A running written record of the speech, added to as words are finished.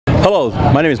Hello,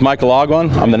 my name is Michael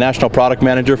Ogwan. I'm the National Product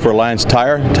Manager for Alliance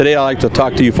Tire. Today I'd like to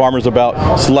talk to you farmers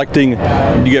about selecting,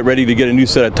 you get ready to get a new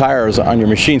set of tires on your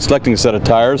machine, selecting a set of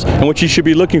tires, and what you should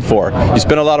be looking for. You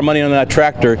spend a lot of money on that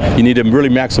tractor, you need to really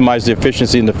maximize the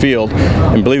efficiency in the field.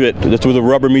 And believe it, that's where the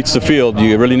rubber meets the field,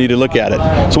 you really need to look at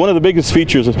it. So one of the biggest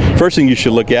features, first thing you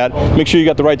should look at, make sure you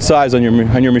got the right size on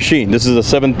your machine. This is a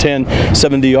 710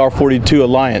 70R42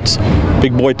 Alliance.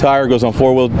 Big boy tire, goes on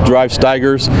four-wheel drive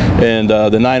Steigers and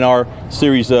the 9R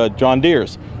series John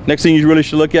Deere's. Next thing you really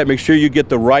should look at, make sure you get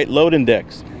the right load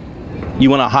index. You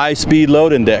want a high-speed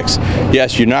load index.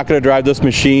 Yes, you're not going to drive this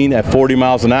machine at 40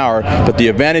 miles an hour, but the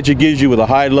advantage it gives you with a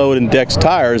high load index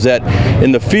tire is that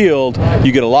in the field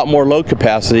you get a lot more load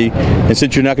capacity, and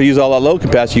since you're not going to use all that load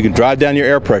capacity, you can drive down your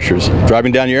air pressures.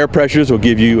 Driving down your air pressures will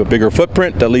give you a bigger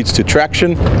footprint that leads to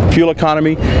traction, fuel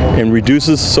economy, and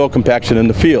reduces soil compaction in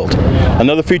the field.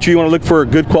 Another feature you want to look for a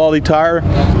good quality tire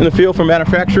in the field from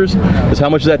manufacturers is how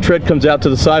much that tread comes out to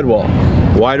the sidewall.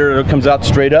 Wider it comes out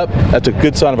straight up, that's a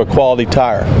good sign of a quality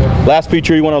tire. Last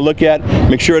feature you want to look at,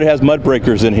 make sure it has mud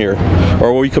breakers in here.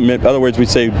 Or in other words, we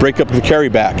say break up the carry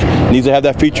back. It needs to have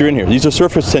that feature in here. These are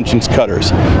surface tensions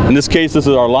cutters. In this case, this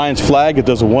is our Alliance flag. It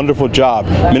does a wonderful job.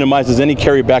 Minimizes any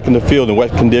carry back in the field in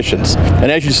wet conditions.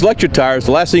 And as you select your tires,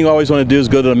 the last thing you always want to do is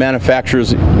go to the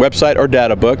manufacturer's website or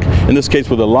data book. In this case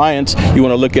with Alliance, you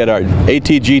want to look at our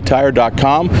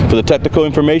atgtire.com for the technical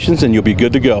information, and you'll be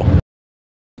good to go.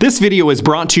 This video is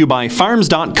brought to you by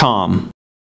Farms.com.